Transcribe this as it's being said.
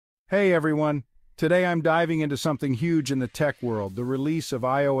Hey everyone! Today I'm diving into something huge in the tech world, the release of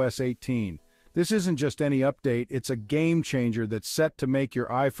iOS 18. This isn't just any update, it's a game changer that's set to make your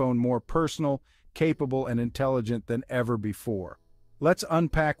iPhone more personal, capable, and intelligent than ever before. Let's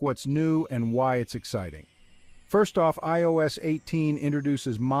unpack what's new and why it's exciting. First off, iOS 18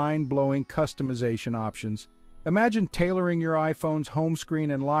 introduces mind-blowing customization options. Imagine tailoring your iPhone's home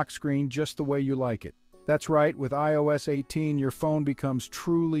screen and lock screen just the way you like it. That's right, with iOS 18, your phone becomes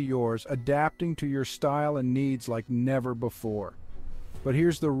truly yours, adapting to your style and needs like never before. But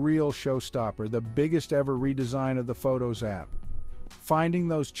here's the real showstopper, the biggest ever redesign of the Photos app. Finding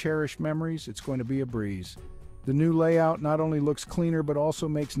those cherished memories, it's going to be a breeze. The new layout not only looks cleaner, but also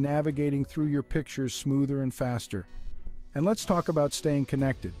makes navigating through your pictures smoother and faster. And let's talk about staying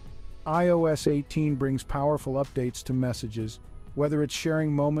connected. iOS 18 brings powerful updates to messages. Whether it's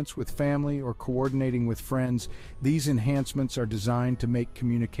sharing moments with family or coordinating with friends, these enhancements are designed to make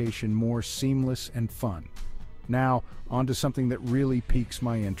communication more seamless and fun. Now, onto something that really piques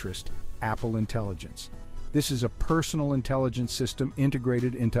my interest, Apple Intelligence. This is a personal intelligence system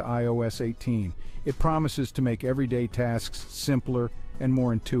integrated into iOS 18. It promises to make everyday tasks simpler and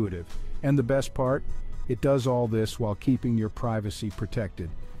more intuitive. And the best part? It does all this while keeping your privacy protected.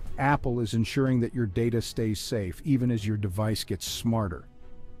 Apple is ensuring that your data stays safe, even as your device gets smarter.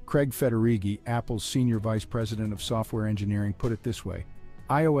 Craig Federighi, Apple's Senior Vice President of Software Engineering, put it this way: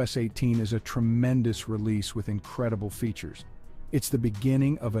 iOS 18 is a tremendous release with incredible features. It's the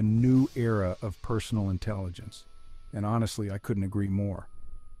beginning of a new era of personal intelligence. And honestly, I couldn't agree more.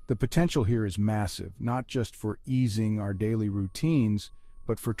 The potential here is massive, not just for easing our daily routines,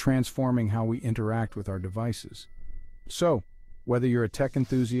 but for transforming how we interact with our devices. So, whether you're a tech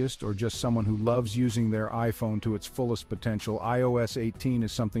enthusiast or just someone who loves using their iPhone to its fullest potential, iOS 18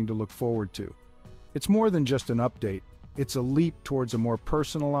 is something to look forward to. It's more than just an update, it's a leap towards a more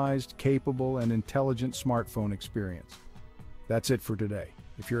personalized, capable, and intelligent smartphone experience. That's it for today.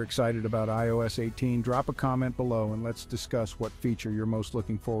 If you're excited about iOS 18, drop a comment below and let's discuss what feature you're most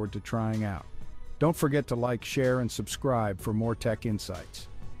looking forward to trying out. Don't forget to like, share, and subscribe for more tech insights.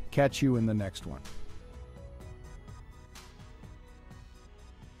 Catch you in the next one.